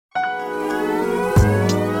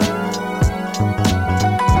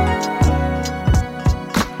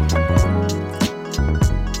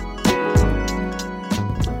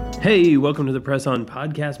Hey, welcome to the Press On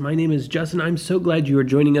Podcast. My name is Justin. I'm so glad you are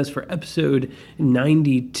joining us for episode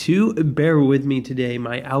 92. Bear with me today.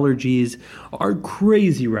 My allergies are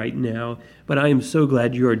crazy right now, but I am so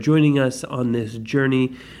glad you are joining us on this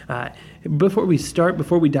journey. Before we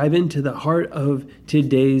dive into the heart of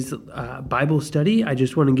today's Bible study, I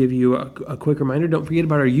just want to give you a quick reminder. Don't forget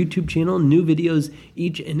about our YouTube channel. New videos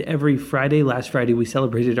each and every Friday. Last Friday, we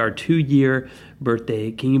celebrated our 2-year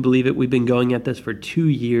birthday. Can you believe it? We've been going at this for 2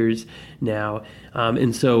 years now.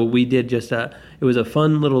 And so we did it was a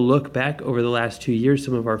fun little look back over the last 2 years,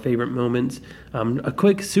 some of our favorite moments. A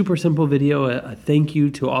quick, super simple video, a thank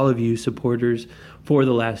you to all of you supporters for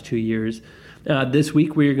the last 2 years. This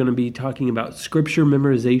week, we are going to be talking about scripture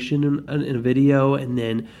memorization in a video, and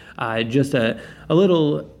then just a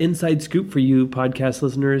little inside scoop for you podcast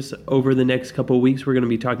listeners. Over the next couple of weeks, we're going to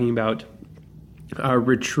be talking about our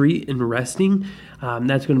retreat and resting.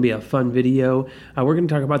 That's going to be a fun video. We're going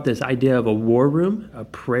to talk about this idea of a war room, a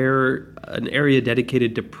prayer, an area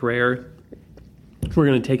dedicated to prayer. We're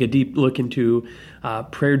going to take a deep look into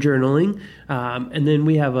prayer journaling. And then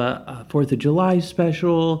we have a 4th of July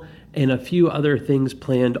special and a few other things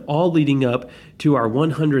planned, all leading up to our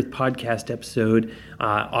 100th podcast episode,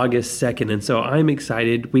 August 2nd. And so I'm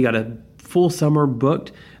excited. We got a full summer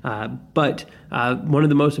booked, but one of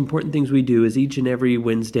the most important things we do is each and every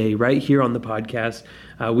Wednesday right here on the podcast,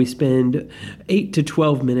 we spend 8 to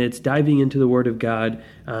 12 minutes diving into the Word of God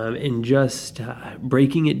and just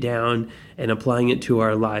breaking it down and applying it to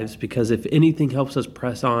our lives, because if anything helps us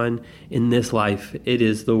press on in this life, it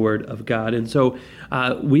is the Word of God. And so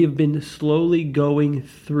we have been slowly going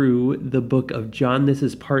through the book of John. This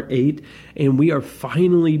is part 8, and we are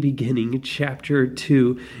finally beginning chapter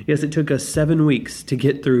 2. Yes, it took us 7 weeks to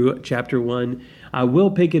get through chapter 1.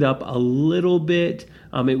 We'll pick it up a little bit.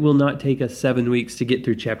 It will not take us 7 weeks to get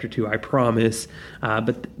through chapter 2, I promise.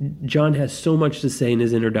 But John has so much to say in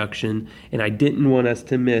his introduction, and I didn't want us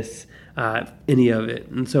to miss any of it.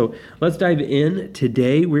 And so let's dive in.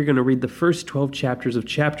 Today, we're going to read the first 12 chapters of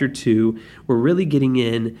chapter 2. We're really getting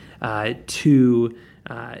in to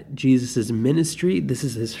Jesus' ministry. This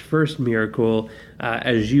is his first miracle.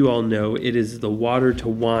 As you all know, it is the water to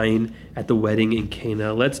wine at the wedding in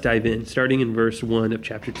Cana. Let's dive in, starting in verse 1 of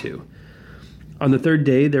chapter 2. On the third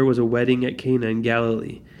day, there was a wedding at Cana in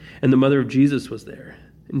Galilee, and the mother of Jesus was there.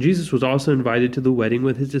 And Jesus was also invited to the wedding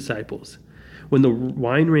with his disciples. When the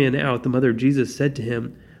wine ran out, the mother of Jesus said to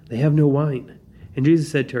him, "They have no wine." And Jesus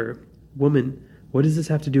said to her, "Woman, what does this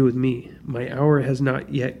have to do with me? My hour has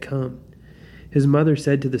not yet come." His mother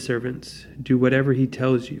said to the servants, "Do whatever he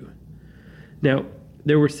tells you." Now,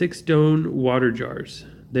 there were 6 stone water jars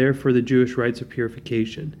there for the Jewish rites of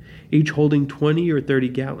purification, each holding 20 or 30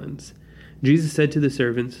 gallons. Jesus said to the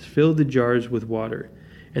servants, "Fill the jars with water."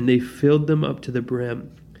 And they filled them up to the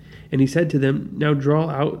brim. And he said to them, "Now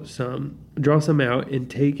draw some out and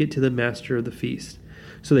take it to the master of the feast."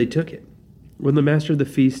 So they took it. When the master of the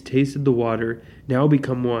feast tasted the water, now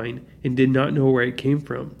become wine, and did not know where it came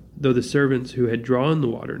from, though the servants who had drawn the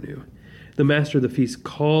water knew, the master of the feast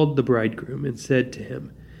called the bridegroom and said to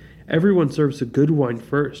him, "Everyone serves the good wine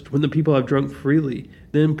first. When the people have drunk freely,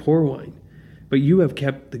 then poor wine. But you have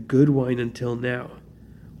kept the good wine until now."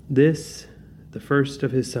 This, the first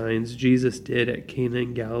of his signs, Jesus did at Cana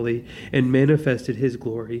in Galilee, and manifested his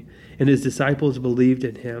glory, and his disciples believed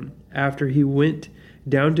in him. After he went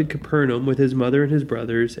down to Capernaum with his mother and his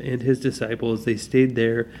brothers and his disciples, they stayed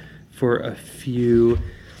there for a few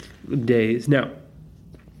days. Now,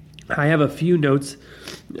 I have a few notes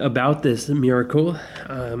about this miracle,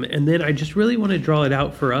 and then I just really want to draw it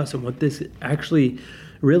out for us and what this actually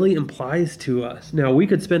really implies to us. Now, we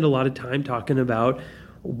could spend a lot of time talking about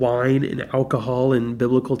wine and alcohol in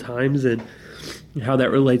biblical times and how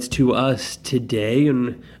that relates to us today,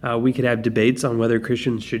 and we could have debates on whether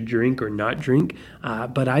Christians should drink or not drink,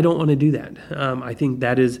 but I don't want to do that. I think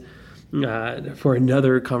that is for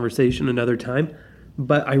another conversation, another time.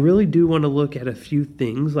 But I really do want to look at a few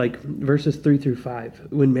things, like verses 3 through 5,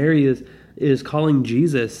 when Mary is calling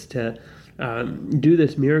Jesus to do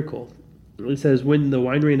this miracle. It says, when the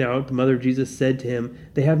wine ran out, the mother of Jesus said to him,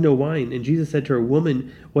 "They have no wine." And Jesus said to her, "Woman,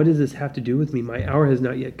 what does this have to do with me? My hour has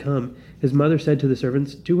not yet come." His mother said to the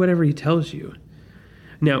servants, "Do whatever he tells you."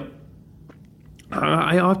 Now,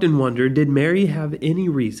 I often wonder, did Mary have any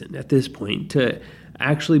reason at this point to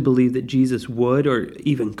actually believe that Jesus would or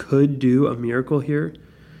even could do a miracle here?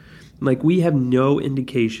 Like, we have no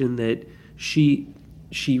indication that she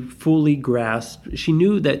fully grasped. She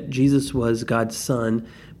knew that Jesus was God's son,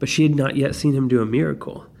 but she had not yet seen him do a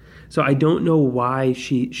miracle. So I don't know why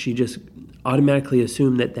she just automatically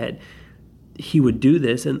assumed that he would do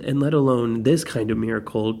this, and let alone this kind of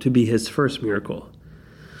miracle to be his first miracle.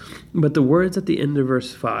 But the words at the end of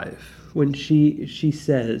verse 5, when she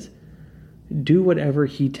says, do whatever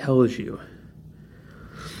he tells you,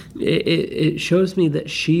 it shows me that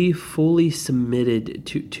she fully submitted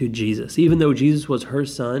to Jesus. Even though Jesus was her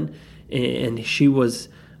son, and she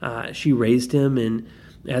raised him, and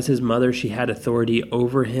as his mother, she had authority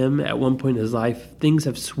over him at one point in his life, things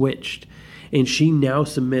have switched, and she now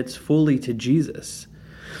submits fully to Jesus.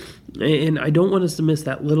 And I don't want us to miss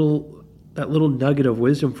that little nugget of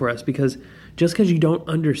wisdom for us, because just because you don't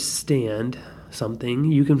understand something,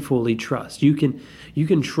 you can fully trust. You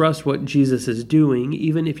can trust what Jesus is doing,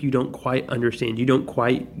 even if you don't quite understand, you don't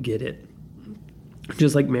quite get it.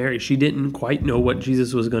 Just like Mary, she didn't quite know what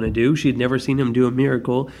Jesus was going to do. She had never seen him do a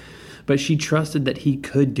miracle, but she trusted that he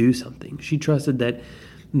could do something. She trusted that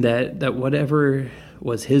whatever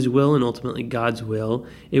was his will and ultimately God's will,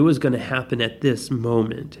 it was going to happen at this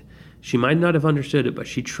moment. She might not have understood it, but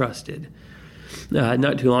she trusted.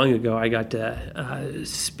 Not too long ago, I got to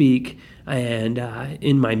speak, and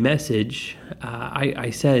in my message, I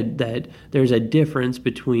said that there's a difference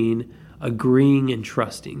between agreeing and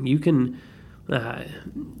trusting. You can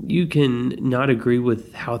not agree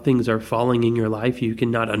with how things are falling in your life. You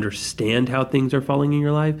can not understand how things are falling in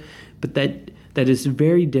your life, but that is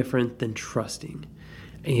very different than trusting.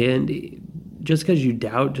 And just because you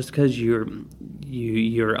doubt, just because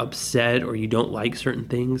you're upset or you don't like certain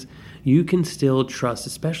things, you can still trust,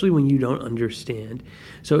 especially when you don't understand.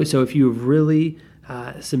 So if you've really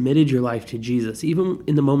submitted your life to Jesus, even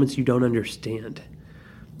in the moments you don't understand,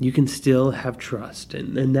 you can still have trust,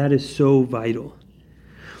 and that is so vital.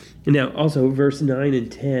 And now, also, verse 9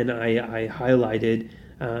 and 10, I highlighted.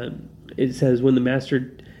 It says, when the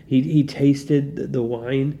master, he tasted the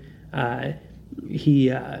wine, he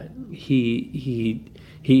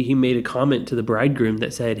made a comment to the bridegroom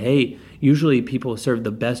that said, hey, usually people serve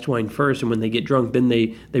the best wine first, and when they get drunk, then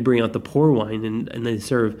they bring out the poor wine, and they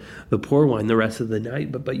serve the poor wine the rest of the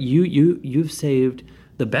night. But you've saved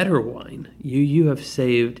the better wine. You have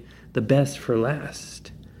saved the best for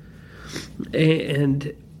last.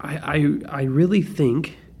 And I really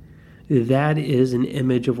think that is an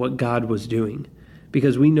image of what God was doing.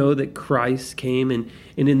 Because we know that Christ came, and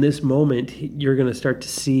in this moment, you're going to start to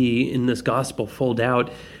see in this gospel fold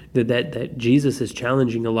out that Jesus is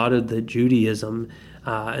challenging a lot of the Judaism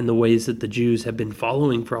and the ways that the Jews have been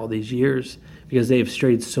following for all these years, because they have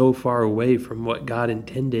strayed so far away from what God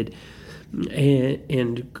intended.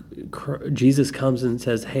 And Jesus comes and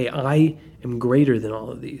says, hey, I am greater than all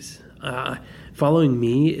of these. Following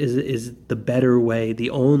me is the better way,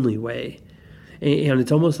 the only way. And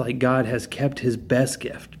it's almost like God has kept his best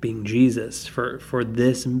gift, being Jesus, for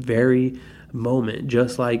this very moment.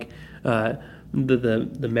 Just like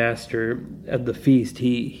the master of the feast,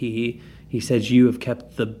 he says, you have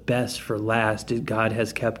kept the best for last. God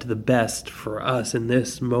has kept the best for us in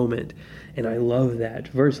this moment. And I love that.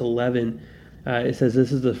 Verse 11, it says,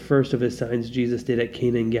 this is the first of his signs Jesus did at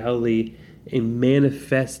Cana in Galilee, and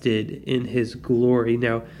manifested in his glory.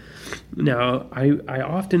 Now, I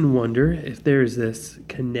often wonder if there's this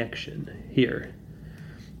connection here,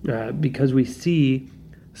 because we see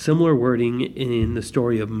similar wording in the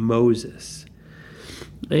story of Moses.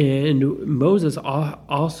 And Moses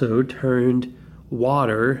also turned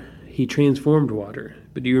water, he transformed water.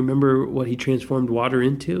 But do you remember what he transformed water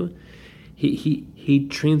into? He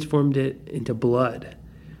transformed it into blood.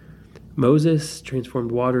 Moses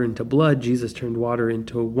transformed water into blood. Jesus turned water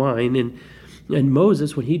into wine. And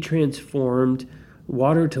Moses, when he transformed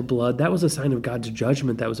water to blood, that was a sign of God's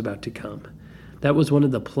judgment that was about to come. That was one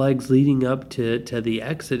of the plagues leading up to the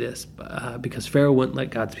Exodus, because Pharaoh wouldn't let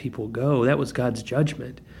God's people go. That was God's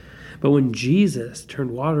judgment. But when Jesus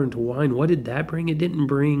turned water into wine, what did that bring? It didn't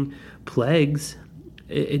bring plagues.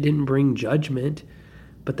 It didn't bring judgment.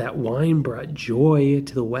 But that wine brought joy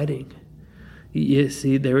to the wedding. You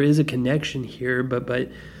see, there is a connection here, but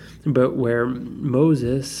where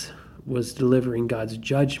Moses was delivering God's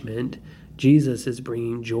judgment, Jesus is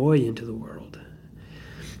bringing joy into the world.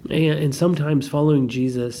 And sometimes following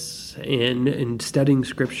Jesus and studying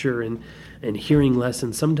Scripture and hearing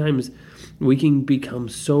lessons, sometimes we can become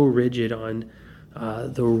so rigid on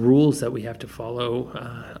the rules that we have to follow.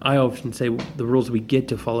 I often say the rules we get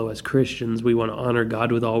to follow as Christians. We want to honor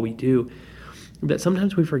God with all we do. That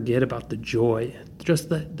sometimes we forget about the joy, just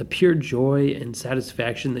the pure joy and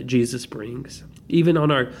satisfaction that Jesus brings, even on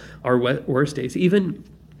our worst days, even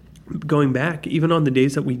going back, even on the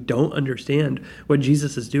days that we don't understand what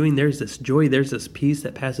Jesus is doing, there's this joy, there's this peace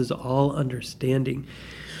that passes all understanding.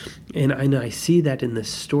 And I see that in this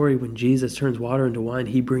story when Jesus turns water into wine.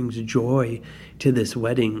 He brings joy to this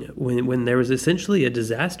wedding when there was essentially a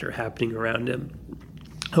disaster happening around him.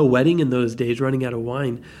 A wedding in those days, running out of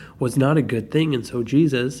wine, was not a good thing. And so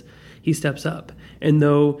Jesus, he steps up. And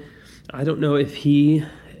though I don't know if he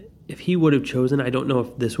would have chosen, I don't know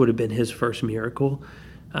if this would have been his first miracle,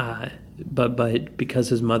 but because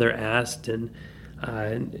his mother asked and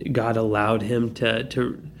God allowed him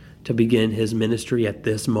to begin his ministry at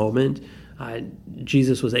this moment,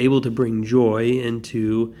 Jesus was able to bring joy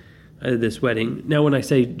into this wedding. Now, when I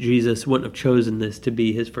say Jesus wouldn't have chosen this to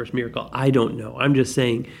be his first miracle, I don't know. I'm just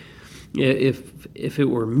saying if it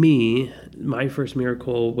were me, my first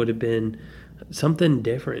miracle would have been something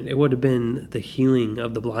different. It would have been the healing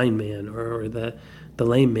of the blind man or the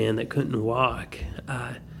lame man that couldn't walk.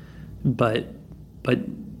 But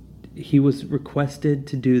he was requested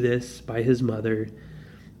to do this by his mother,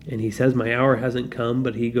 and he says, "My hour hasn't come,"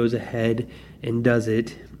 but he goes ahead and does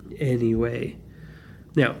it anyway.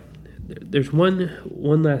 Now, there's one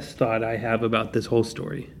last thought I have about this whole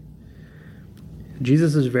story.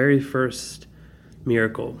 Jesus' very first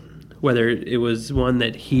miracle, whether it was one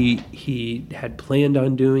that he had planned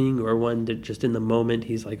on doing or one that just in the moment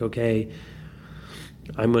he's like, okay,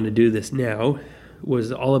 I'm going to do this now,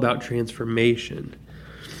 was all about transformation.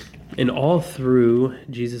 And all through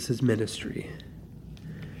Jesus' ministry,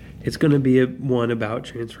 it's going to be one about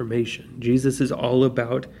transformation. Jesus is all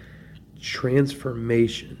about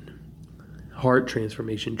transformation. Heart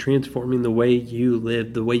transformation, transforming the way you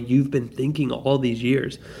live, the way you've been thinking all these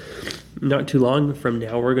years. Not too long from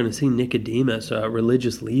now, we're going to see Nicodemus, a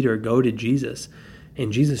religious leader, go to Jesus.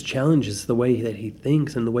 And Jesus challenges the way that he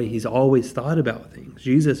thinks and the way he's always thought about things.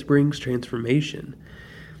 Jesus brings transformation.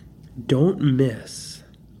 Don't miss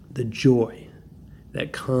the joy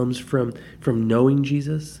that comes from knowing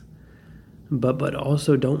Jesus, but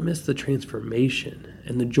also don't miss the transformation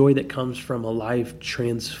and the joy that comes from a life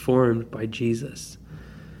transformed by Jesus.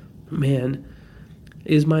 Man,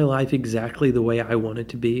 is my life exactly the way I want it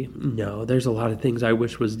to be? No, there's a lot of things I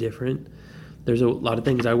wish was different. There's a lot of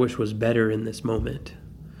things I wish was better in this moment.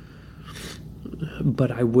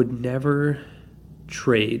 But I would never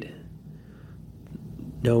trade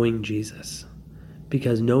knowing Jesus,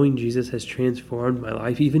 because knowing Jesus has transformed my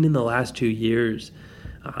life, even in the last 2 years.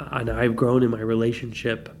 And I've grown in my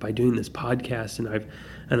relationship by doing this podcast,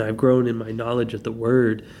 and I've grown in my knowledge of the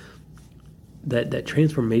Word. That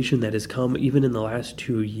transformation that has come even in the last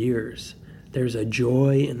 2 years, there's a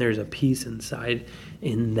joy and there's a peace inside.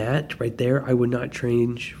 In that right there, I would not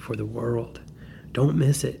change for the world. Don't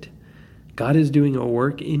miss it. God is doing a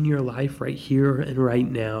work in your life right here and right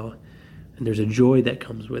now, and there's a joy that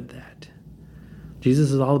comes with that.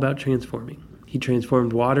 Jesus is all about transforming. He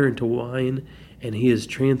transformed water into wine, and he is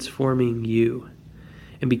transforming you.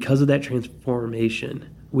 And because of that transformation,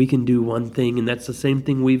 we can do one thing, and that's the same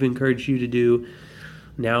thing we've encouraged you to do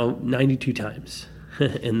now 92 times,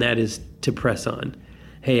 and that is to press on.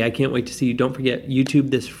 Hey, I can't wait to see you. Don't forget YouTube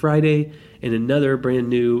this Friday and another brand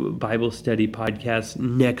new Bible study podcast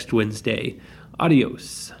next Wednesday.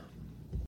 Adios.